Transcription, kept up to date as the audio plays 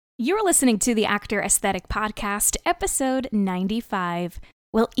You're listening to the Actor Aesthetic Podcast, episode 95.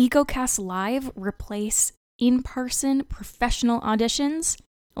 Will EcoCast Live replace in-person professional auditions?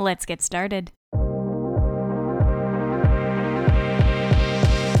 Let's get started.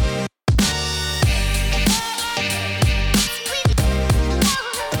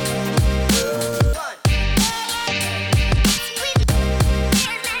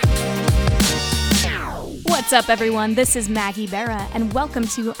 What's up, everyone? This is Maggie Berra, and welcome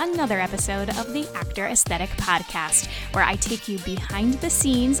to another episode of the Actor Aesthetic Podcast, where I take you behind the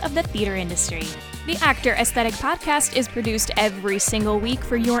scenes of the theater industry. The Actor Aesthetic Podcast is produced every single week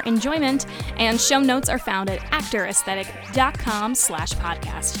for your enjoyment, and show notes are found at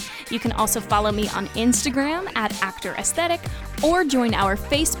actoraesthetic.com/podcast. You can also follow me on Instagram at Actor Aesthetic, or join our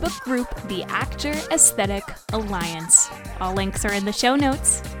Facebook group, the Actor Aesthetic Alliance. All links are in the show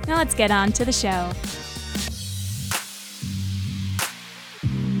notes. Now let's get on to the show.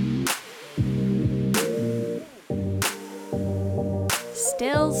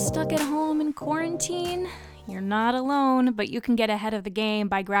 Still stuck at home in quarantine? You're not alone, but you can get ahead of the game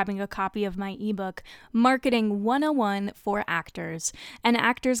by grabbing a copy of my ebook, Marketing 101 for Actors, an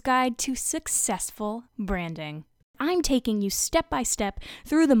actor's guide to successful branding. I'm taking you step by step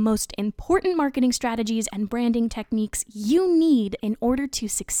through the most important marketing strategies and branding techniques you need in order to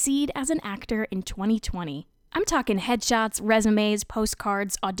succeed as an actor in 2020. I'm talking headshots, resumes,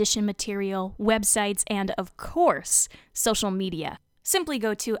 postcards, audition material, websites, and of course, social media. Simply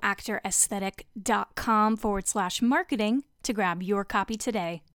go to actoraesthetic.com/marketing to grab your copy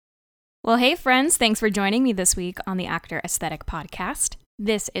today. Well, hey friends, thanks for joining me this week on the Actor Aesthetic Podcast.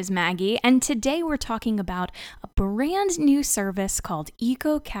 This is Maggie, and today we're talking about a brand new service called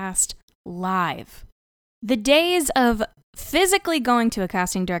EcoCast Live. The days of physically going to a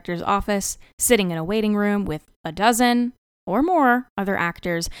casting director's office, sitting in a waiting room with a dozen or more other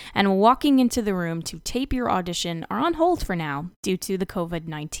actors, and walking into the room to tape your audition are on hold for now due to the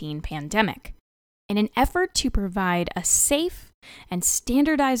COVID-19 pandemic. In an effort to provide a safe and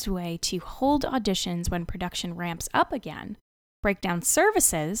standardized way to hold auditions when production ramps up again, Breakdown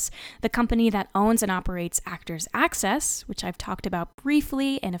Services, the company that owns and operates Actors Access, which I've talked about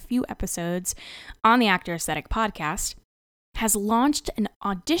briefly in a few episodes on the Actor Aesthetic Podcast, has launched an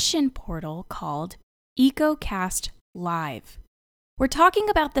audition portal called EcoCast Live. We're talking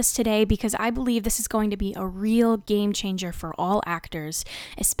about this today because I believe this is going to be a real game changer for all actors,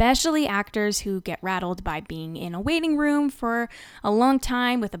 especially actors who get rattled by being in a waiting room for a long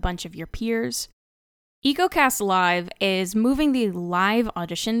time with a bunch of your peers. EcoCast Live is moving the live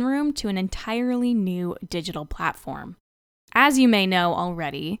audition room to an entirely new digital platform. As you may know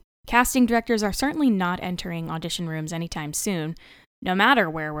already, casting directors are certainly not entering audition rooms anytime soon, no matter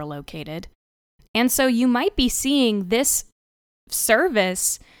where we're located. And so you might be seeing this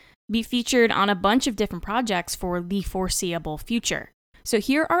service be featured on a bunch of different projects for the foreseeable future. So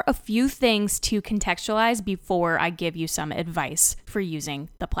here are a few things to contextualize before I give you some advice for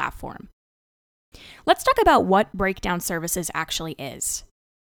using the platform. Let's talk about what Breakdown Services actually is.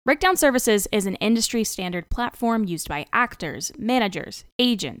 Breakdown Services is an industry standard platform used by actors, managers,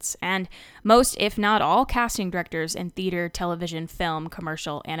 agents, and most, if not all, casting directors in theater, television, film,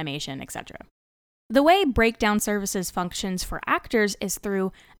 commercial, animation, etc. The way Breakdown Services functions for actors is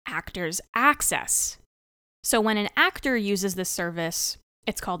through Actors Access. So when an actor uses this service,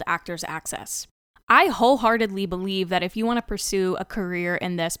 it's called Actors Access. I wholeheartedly believe that if you want to pursue a career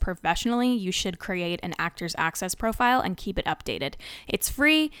in this professionally, you should create an Actors Access profile and keep it updated. It's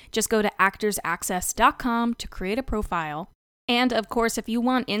free. Just go to actorsaccess.com to create a profile. And of course, if you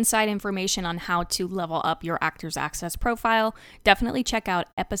want inside information on how to level up your Actors Access profile, definitely check out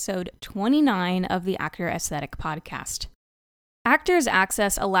episode 29 of the Actor Aesthetic Podcast. Actors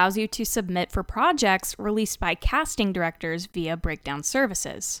Access allows you to submit for projects released by casting directors via Breakdown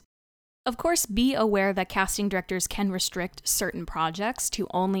Services. Of course, be aware that casting directors can restrict certain projects to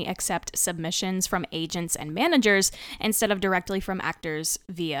only accept submissions from agents and managers instead of directly from actors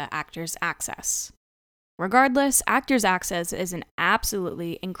via Actors Access. Regardless, Actors Access is an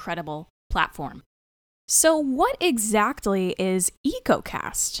absolutely incredible platform. So what exactly is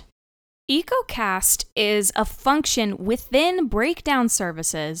EcoCast? EcoCast is a function within Breakdown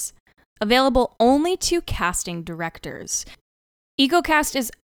Services available only to casting directors. EcoCast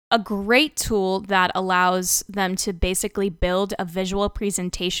is a great tool that allows them to basically build a visual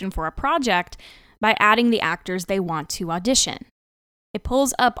presentation for a project by adding the actors they want to audition. It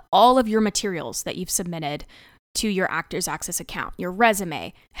pulls up all of your materials that you've submitted to your Actors Access account, your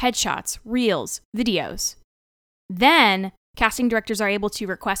resume, headshots, reels, videos. Then, casting directors are able to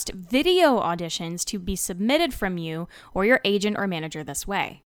request video auditions to be submitted from you or your agent or manager this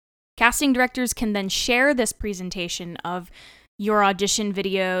way. Casting directors can then share this presentation of your audition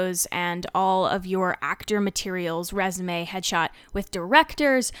videos and all of your actor materials, resume, headshot, with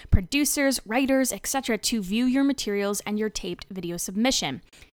directors, producers, writers, etc. to view your materials and your taped video submission.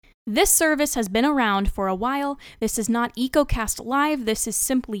 This service has been around for a while. This is not EcoCast Live. This is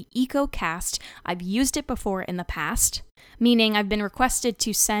simply EcoCast. I've used it before in the past, meaning I've been requested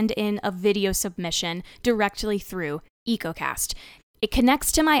to send in a video submission directly through EcoCast. It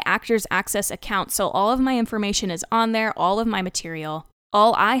connects to my Actors Access account, so all of my information is on there, all of my material.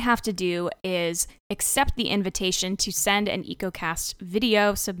 All I have to do is accept the invitation to send an EcoCast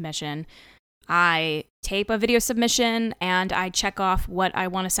video submission. I tape a video submission and I check off what I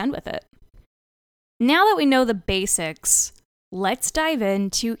want to send with it. Now that we know the basics, let's dive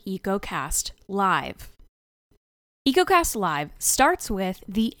into EcoCast Live. EcoCast Live starts with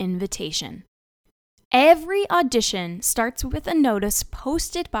the invitation. Every audition starts with a notice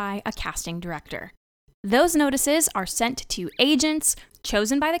posted by a casting director. Those notices are sent to agents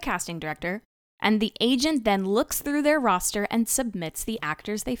chosen by the casting director, and the agent then looks through their roster and submits the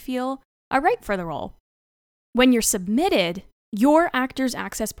actors they feel are right for the role. When you're submitted, your Actors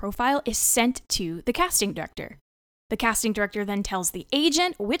Access profile is sent to the casting director. The casting director then tells the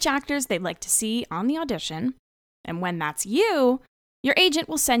agent which actors they'd like to see on the audition, and when that's you, your agent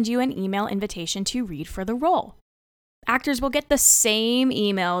will send you an email invitation to read for the role. Actors will get the same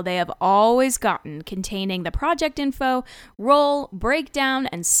email they have always gotten, containing the project info, role, breakdown,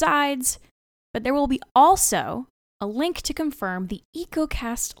 and sides, but there will be also a link to confirm the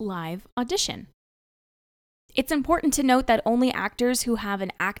EcoCast Live audition. It's important to note that only actors who have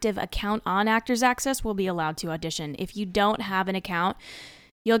an active account on Actors Access will be allowed to audition. If you don't have an account,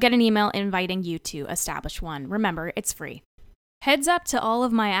 you'll get an email inviting you to establish one. Remember, it's free. Heads up to all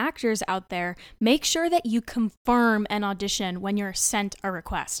of my actors out there, make sure that you confirm an audition when you're sent a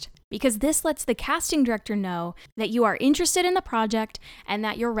request, because this lets the casting director know that you are interested in the project and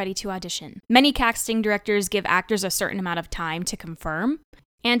that you're ready to audition. Many casting directors give actors a certain amount of time to confirm,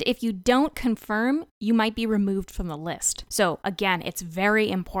 and if you don't confirm, you might be removed from the list. So again, it's very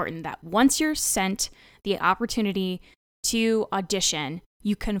important that once you're sent the opportunity to audition,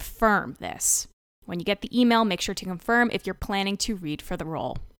 you confirm this. When you get the email, make sure to confirm if you're planning to read for the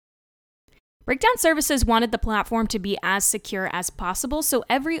role. Breakdown Services wanted the platform to be as secure as possible, so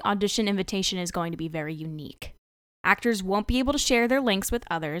every audition invitation is going to be very unique. Actors won't be able to share their links with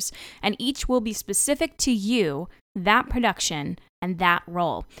others, and each will be specific to you, that production, and that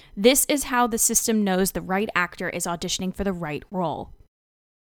role. This is how the system knows the right actor is auditioning for the right role.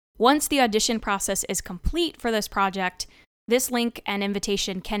 Once the audition process is complete for this project, this link and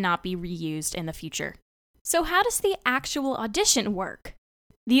invitation cannot be reused in the future. So how does the actual audition work?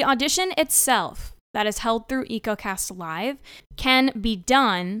 The audition itself, that is held through EcoCast Live, can be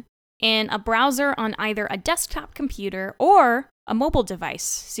done in a browser on either a desktop computer or a mobile device.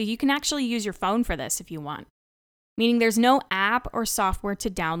 So you can actually use your phone for this if you want. Meaning there's no app or software to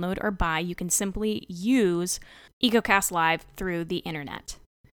download or buy. You can simply use EcoCast Live through the internet.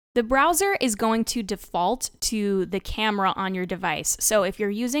 The browser is going to default to the camera on your device. So if you're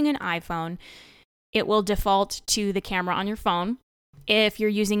using an iPhone, it will default to the camera on your phone. If you're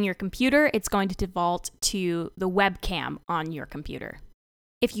using your computer, it's going to default to the webcam on your computer.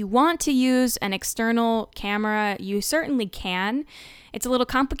 If you want to use an external camera, you certainly can. It's a little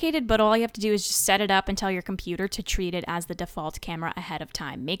complicated, but all you have to do is just set it up and tell your computer to treat it as the default camera ahead of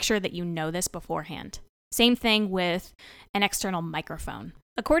time. Make sure that you know this beforehand. Same thing with an external microphone.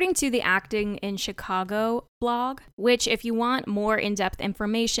 According to the Acting in Chicago blog, which if you want more in-depth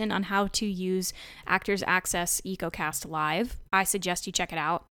information on how to use Actors Access EcoCast Live, I suggest you check it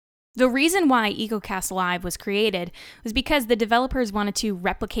out. The reason why EcoCast Live was created was because the developers wanted to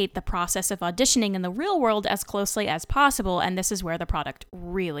replicate the process of auditioning in the real world as closely as possible, and this is where the product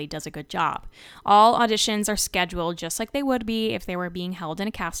really does a good job. All auditions are scheduled just like they would be if they were being held in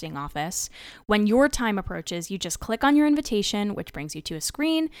a casting office. When your time approaches, you just click on your invitation, which brings you to a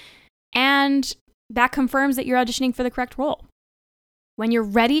screen, and that confirms that you're auditioning for the correct role. When you're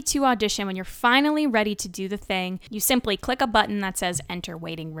ready to audition, when you're finally ready to do the thing, you simply click a button that says Enter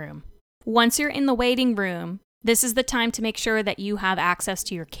Waiting Room. Once you're in the waiting room, this is the time to make sure that you have access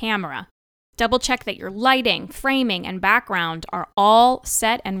to your camera. Double check that your lighting, framing, and background are all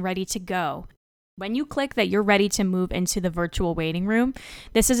set and ready to go. When you click that you're ready to move into the virtual waiting room,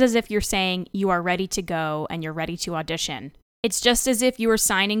 this is as if you're saying you are ready to go and you're ready to audition. It's just as if you were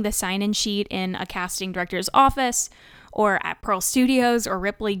signing the sign-in sheet in a casting director's office or at Pearl Studios or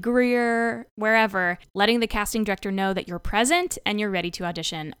Ripley Greer, wherever, letting the casting director know that you're present and you're ready to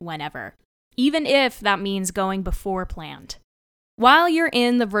audition whenever, even if that means going before planned. While you're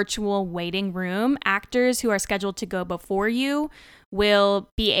in the virtual waiting room, actors who are scheduled to go before you will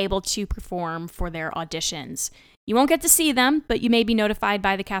be able to perform for their auditions. You won't get to see them, but you may be notified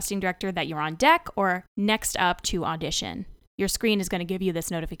by the casting director that you're on deck or next up to audition. Your screen is going to give you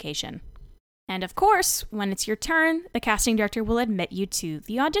this notification. And of course, when it's your turn, the casting director will admit you to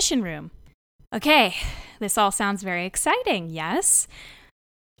the audition room. Okay, this all sounds very exciting, yes?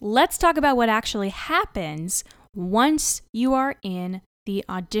 Let's talk about what actually happens once you are in the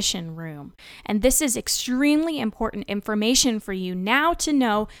audition room. And this is extremely important information for you now to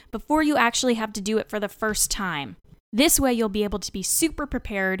know before you actually have to do it for the first time. This way you'll be able to be super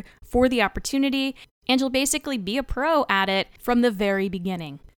prepared for the opportunity, and you'll basically be a pro at it from the very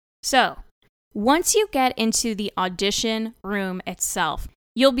beginning. So, once you get into the audition room itself,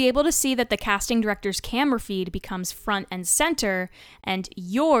 you'll be able to see that the casting director's camera feed becomes front and center, and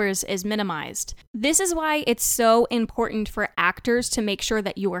yours is minimized. This is why it's so important for actors to make sure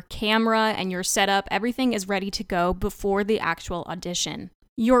that your camera and your setup, everything is ready to go before the actual audition.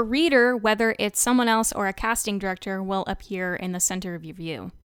 Your reader, whether it's someone else or a casting director, will appear in the center of your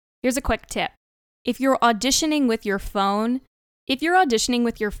view. Here's a quick tip. If you're auditioning with your phone,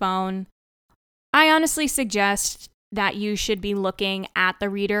 I honestly suggest that you should be looking at the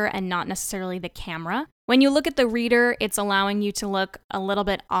reader and not necessarily the camera. When you look at the reader, it's allowing you to look a little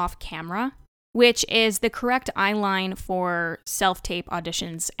bit off camera, which is the correct eye line for self-tape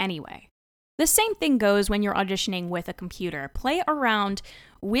auditions anyway. The same thing goes when you're auditioning with a computer. Play around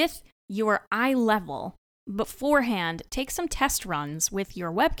with your eye level beforehand. Take some test runs with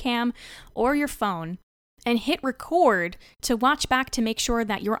your webcam or your phone and hit record to watch back to make sure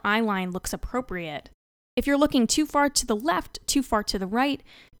that your eye line looks appropriate. If you're looking too far to the left, too far to the right,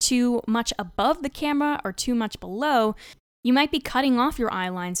 too much above the camera, or too much below, you might be cutting off your eye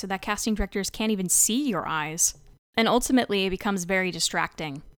line so that casting directors can't even see your eyes. And ultimately, it becomes very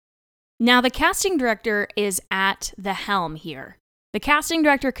distracting. Now, the casting director is at the helm here. The casting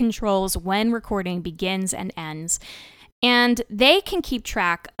director controls when recording begins and ends, and they can keep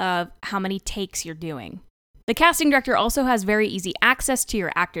track of how many takes you're doing. The casting director also has very easy access to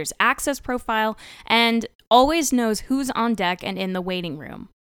your actor's access profile and always knows who's on deck and in the waiting room.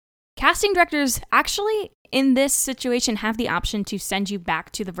 Casting directors actually, in this situation, have the option to send you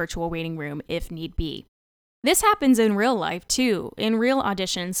back to the virtual waiting room if need be. This happens in real life too. In real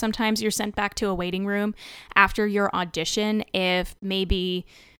auditions, sometimes you're sent back to a waiting room after your audition if maybe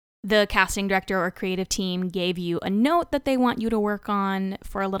the casting director or creative team gave you a note that they want you to work on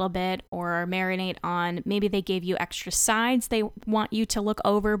for a little bit or marinate on. Maybe they gave you extra sides they want you to look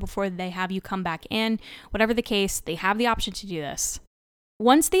over before they have you come back in. Whatever the case, they have the option to do this.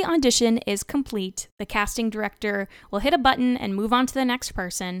 Once the audition is complete, the casting director will hit a button and move on to the next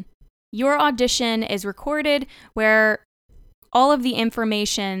person. Your audition is recorded where all of the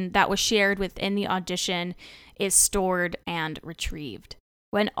information that was shared within the audition is stored and retrieved.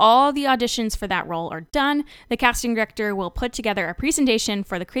 When all the auditions for that role are done, the casting director will put together a presentation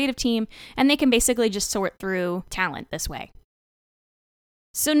for the creative team, and they can basically just sort through talent this way.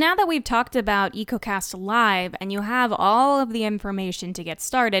 So now that we've talked about EcoCast Live and you have all of the information to get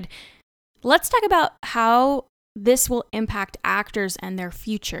started, let's talk about how this will impact actors and their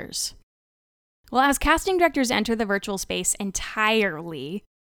futures. Well, as casting directors enter the virtual space entirely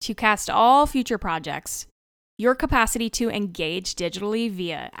to cast all future projects, your capacity to engage digitally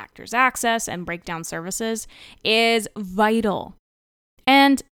via Actors Access and Breakdown services is vital.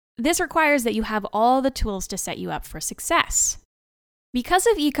 And this requires that you have all the tools to set you up for success. Because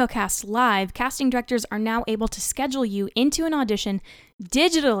of EcoCast Live, casting directors are now able to schedule you into an audition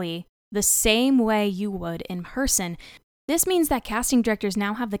digitally the same way you would in person. This means that casting directors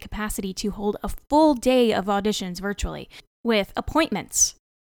now have the capacity to hold a full day of auditions virtually with appointments.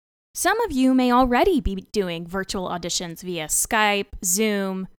 Some of you may already be doing virtual auditions via Skype,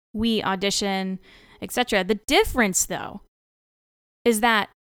 Zoom, WeAudition, etc. The difference, though, is that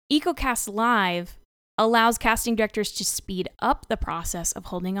EcoCast Live allows casting directors to speed up the process of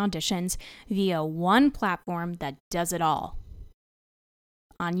holding auditions via one platform that does it all.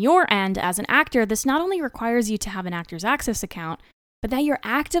 On your end, as an actor, this not only requires you to have an Actors Access account, but that you're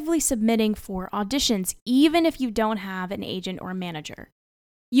actively submitting for auditions, even if you don't have an agent or manager.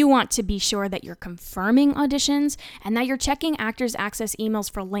 You want to be sure that you're confirming auditions and that you're checking Actors Access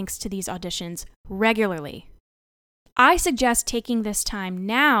emails for links to these auditions regularly. I suggest taking this time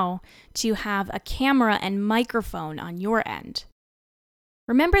now to have a camera and microphone on your end.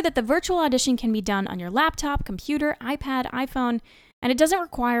 Remember that the virtual audition can be done on your laptop, computer, iPad, iPhone, and it doesn't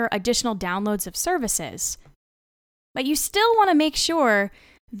require additional downloads of services. But you still want to make sure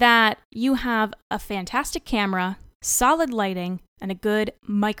that you have a fantastic camera solid lighting, and a good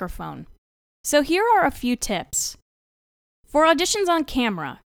microphone. So here are a few tips. For auditions on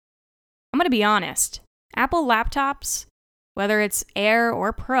camera, I'm going to be honest, Apple laptops, whether it's Air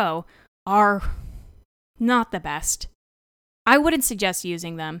or Pro, are not the best. I wouldn't suggest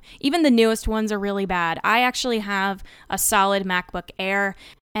using them. Even the newest ones are really bad. I actually have a solid MacBook Air,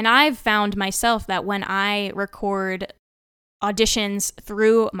 and I've found myself that when I record auditions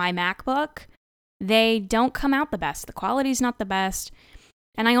through my MacBook, they don't come out the best. The quality's not the best.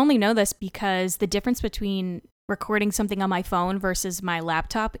 And I only know this because the difference between recording something on my phone versus my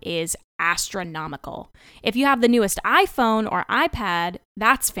laptop is astronomical. If you have the newest iPhone or iPad,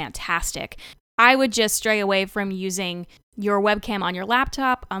 that's fantastic. I would just stray away from using your webcam on your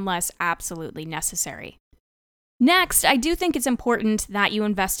laptop unless absolutely necessary. Next, I do think it's important that you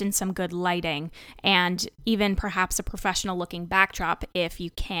invest in some good lighting and even perhaps a professional looking backdrop if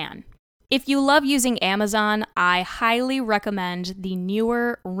you can. If you love using Amazon, I highly recommend the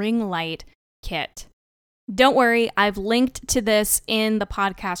newer ring light kit. Don't worry, I've linked to this in the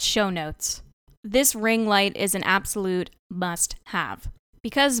podcast show notes. This ring light is an absolute must-have.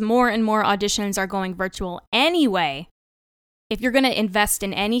 Because more and more auditions are going virtual anyway, if you're going to invest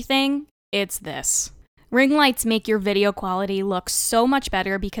in anything, it's this. Ring lights make your video quality look so much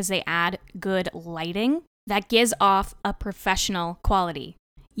better because they add good lighting that gives off a professional quality.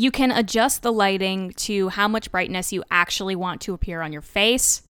 You can adjust the lighting to how much brightness you actually want to appear on your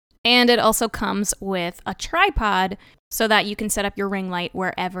face, and it also comes with a tripod so that you can set up your ring light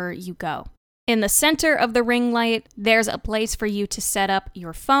wherever you go. In the center of the ring light, there's a place for you to set up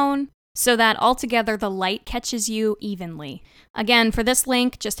your phone so that altogether the light catches you evenly. Again, for this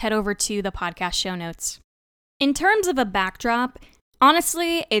link, just head over to the podcast show notes. In terms of a backdrop,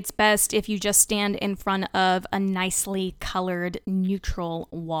 honestly, it's best if you just stand in front of a nicely colored neutral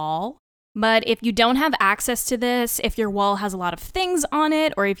wall. But if you don't have access to this, if your wall has a lot of things on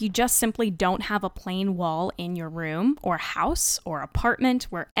it, or if you just simply don't have a plain wall in your room or house or apartment,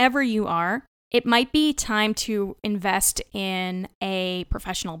 wherever you are, it might be time to invest in a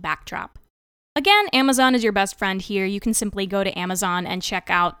professional backdrop. Again, Amazon is your best friend here. You can simply go to Amazon and check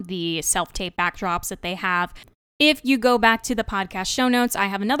out the self-tape backdrops that they have. If you go back to the podcast show notes, I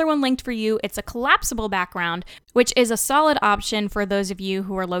have another one linked for you. It's a collapsible background, which is a solid option for those of you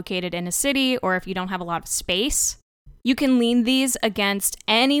who are located in a city or if you don't have a lot of space. You can lean these against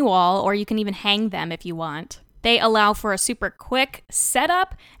any wall, or you can even hang them if you want. They allow for a super quick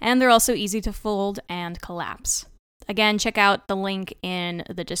setup, and they're also easy to fold and collapse. Again, check out the link in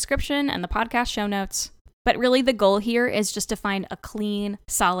the description and the podcast show notes. But really the goal here is just to find a clean,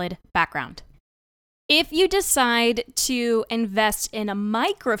 solid background. If you decide to invest in a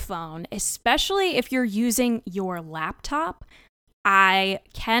microphone, especially if you're using your laptop, I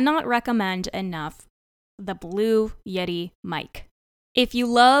cannot recommend enough the Blue Yeti mic. If you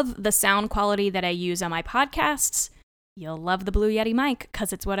love the sound quality that I use on my podcasts, you'll love the Blue Yeti mic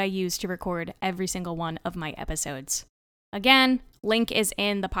because it's what I use to record every single one of my episodes. Again, link is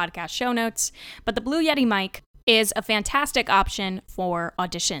in the podcast show notes, but the Blue Yeti mic is a fantastic option for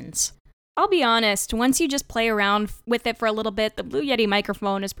auditions. I'll be honest, once you just play around with it for a little bit, the Blue Yeti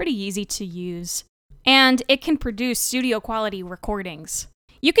microphone is pretty easy to use, and it can produce studio quality recordings.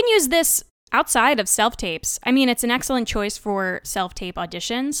 You can use this outside of self-tapes. I mean, it's an excellent choice for self-tape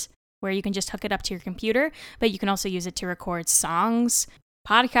auditions, where you can just hook it up to your computer, but you can also use it to record songs,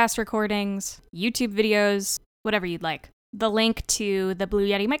 podcast recordings, YouTube videos, whatever you'd like. The link to the Blue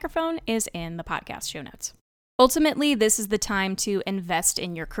Yeti microphone is in the podcast show notes. Ultimately, this is the time to invest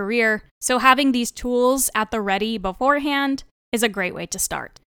in your career, so having these tools at the ready beforehand is a great way to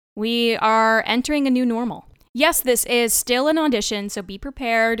start. We are entering a new normal. Yes, this is still an audition, so be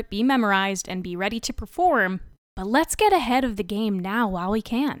prepared, be memorized, and be ready to perform, but let's get ahead of the game now while we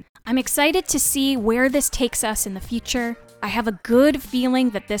can. I'm excited to see where this takes us in the future. I have a good feeling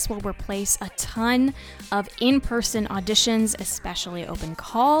that this will replace a ton of in-person auditions, especially open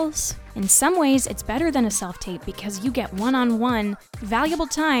calls. In some ways, it's better than a self-tape because you get one-on-one, valuable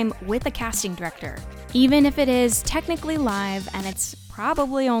time with a casting director, even if it is technically live and it's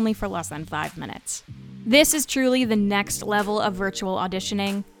probably only for less than 5 minutes. This is truly the next level of virtual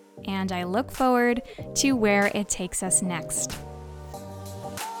auditioning, and I look forward to where it takes us next.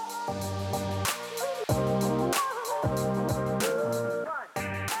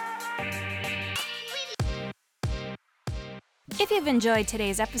 If you've enjoyed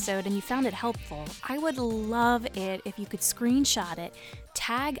today's episode and you found it helpful, I would love it if you could screenshot it,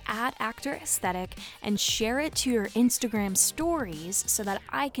 tag @ActorAesthetic, and share it to your Instagram stories so that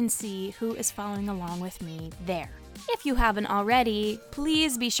I can see who is following along with me there. If you haven't already,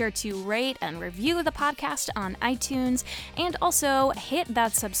 please be sure to rate and review the podcast on iTunes, and also hit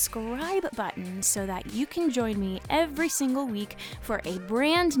that subscribe button so that you can join me every single week for a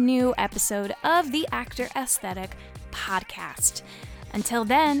brand new episode of the Actor Aesthetic podcast. Until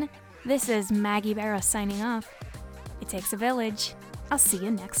then, this is Maggie Barra signing off. It takes a village. I'll see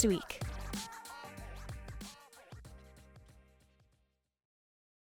you next week.